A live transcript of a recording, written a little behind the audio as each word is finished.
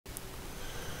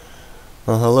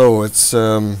Well, hello. It's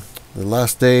the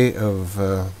last day of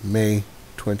May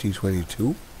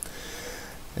 2022,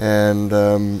 and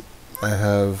I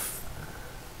have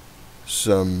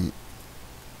some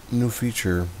new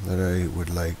feature that I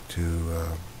would like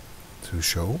to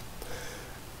show,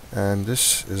 and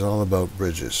this is all about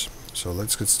bridges. So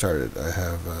let's get started. I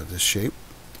have this shape,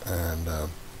 and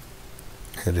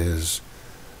it is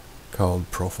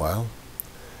called profile,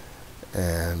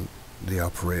 and the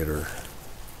operator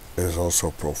is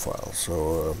also profile.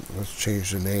 So let's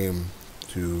change the name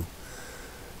to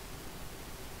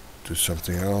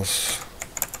something else,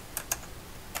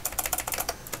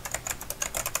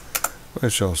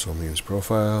 which also means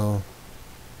profile.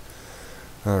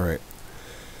 Alright,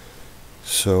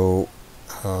 so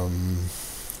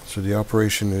the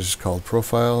operation is called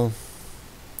profile,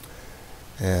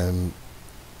 and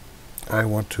I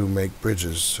want to make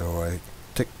bridges, so I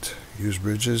ticked use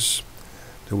bridges.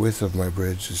 The width of my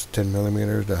bridge is 10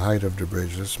 millimeter. The height of the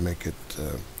bridge, let's make it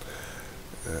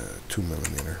 2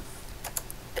 millimeter.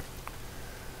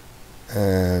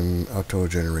 And auto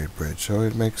generate bridge, so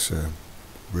it makes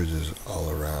bridges all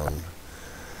around.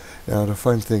 Now the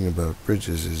fun thing about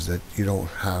bridges is that you don't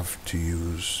have to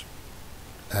use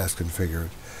as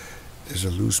configured. There's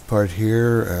a loose part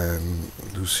here and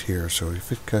loose here, so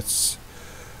if it cuts,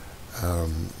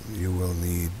 you will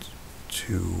need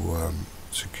to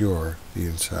secure the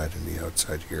inside and the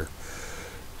outside here.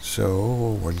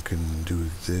 So one can do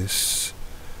this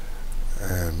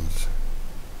and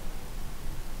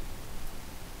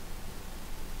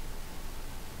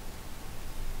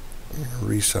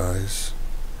resize.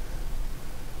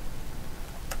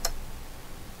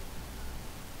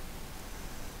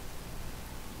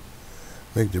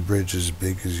 Make the bridge as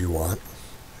big as you want,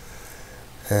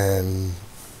 and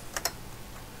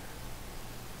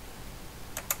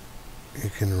you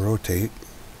can rotate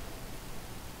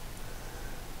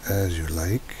as you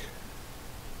like.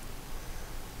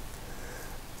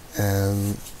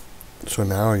 And so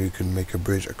now you can make a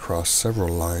bridge across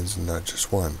several lines and not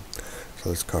just one. So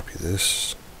let's copy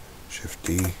this, Shift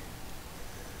D,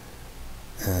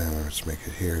 and let's make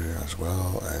it here as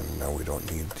well. And now we don't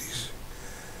need these.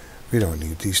 We don't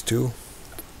need these two.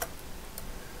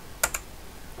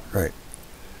 Right.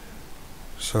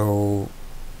 So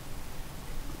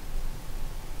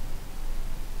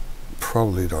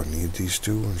probably don't need these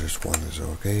two, just one is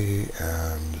okay.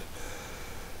 And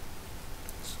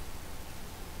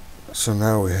so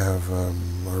now we have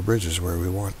our bridges where we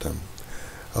want them.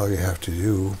 All you have to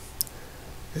do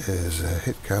is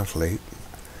hit calculate,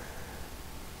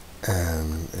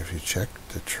 and if you check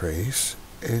the trace,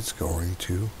 it's going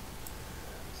to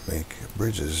make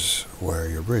bridges where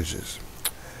your bridges.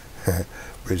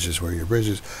 Bridges where your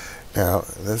bridges. Now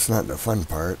that's not the fun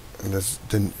part, and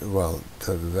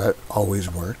that always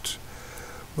worked.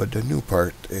 But the new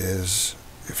part is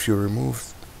if you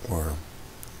remove or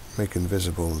make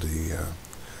invisible the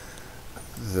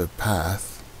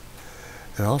path,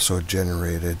 it also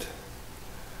generated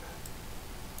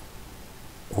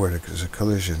where there's a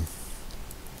collision.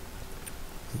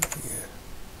 Yeah,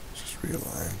 just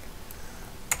realign.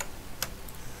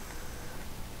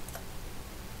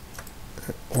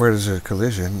 Where there's a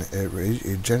collision,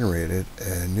 it generated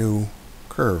a new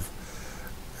curve,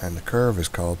 and the curve is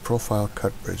called profile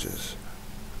cut bridges.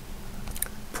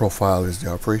 Profile is the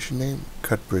operation name,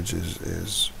 cut bridges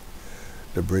is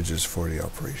the bridges for the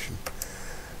operation.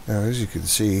 Now as you can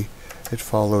see, it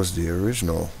follows the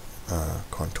original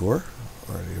contour,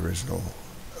 or the original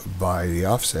by the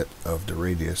offset of the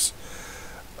radius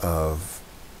of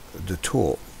the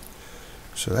tool.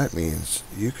 So that means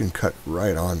you can cut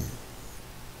right on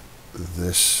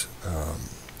this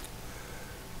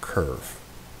curve.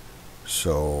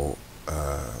 So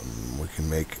we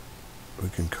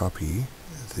can copy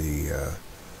the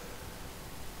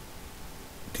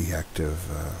active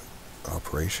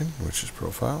operation, which is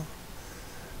profile,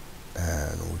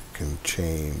 and we can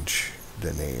change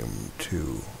the name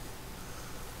to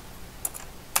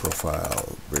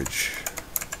profile bridge.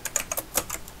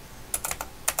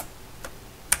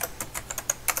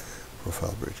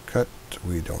 Profile bridge cut.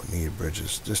 We don't need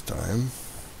bridges this time.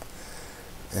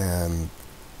 And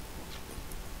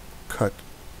cut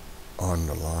on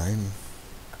the line.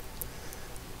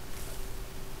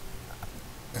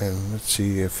 And let's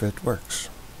see if it works.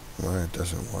 Well, it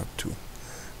doesn't want to,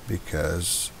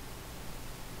 because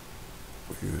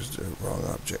we used the wrong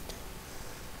object.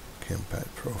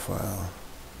 Campat profile.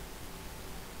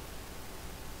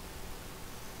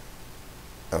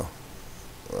 Oh,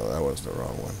 well, that was the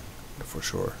wrong one for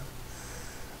sure.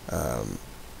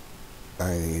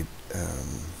 I need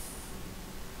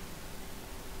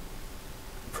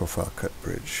profile cut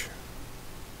bridge.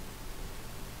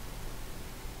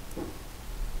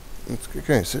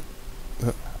 Okay, sit.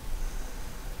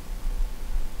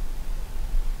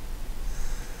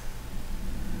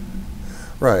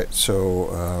 Right,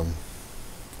 so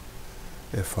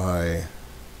if I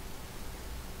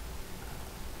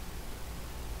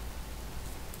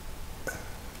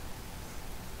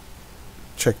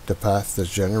check the path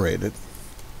that's generated,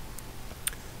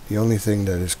 the only thing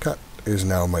that is cut is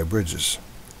now my bridges.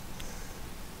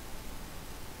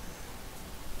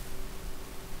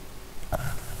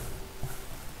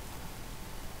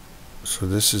 So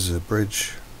this is a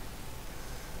bridge,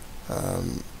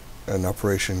 an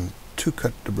operation to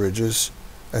cut the bridges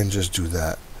and just do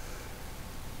that.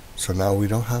 So now we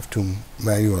don't have to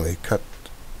manually cut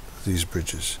these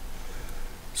bridges.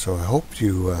 So I hope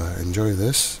you enjoy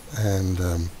this, and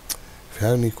if you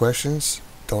have any questions,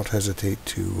 don't hesitate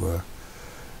to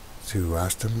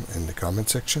ask them in the comment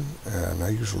section, and I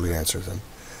usually answer them.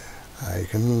 You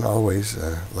can always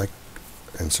like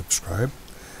and subscribe,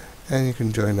 and you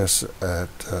can join us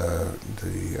at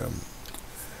the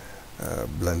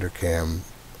Blendercam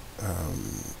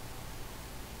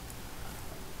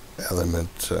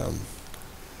element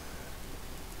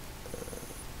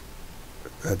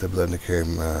at the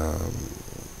Blendercam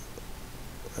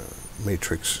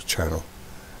Matrix channel,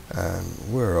 and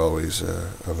we're always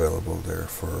available there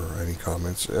for any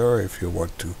comments, or if you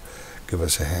want to give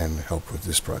us a hand and help with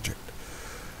this project.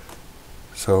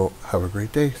 So have a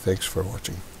great day. Thanks for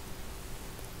watching.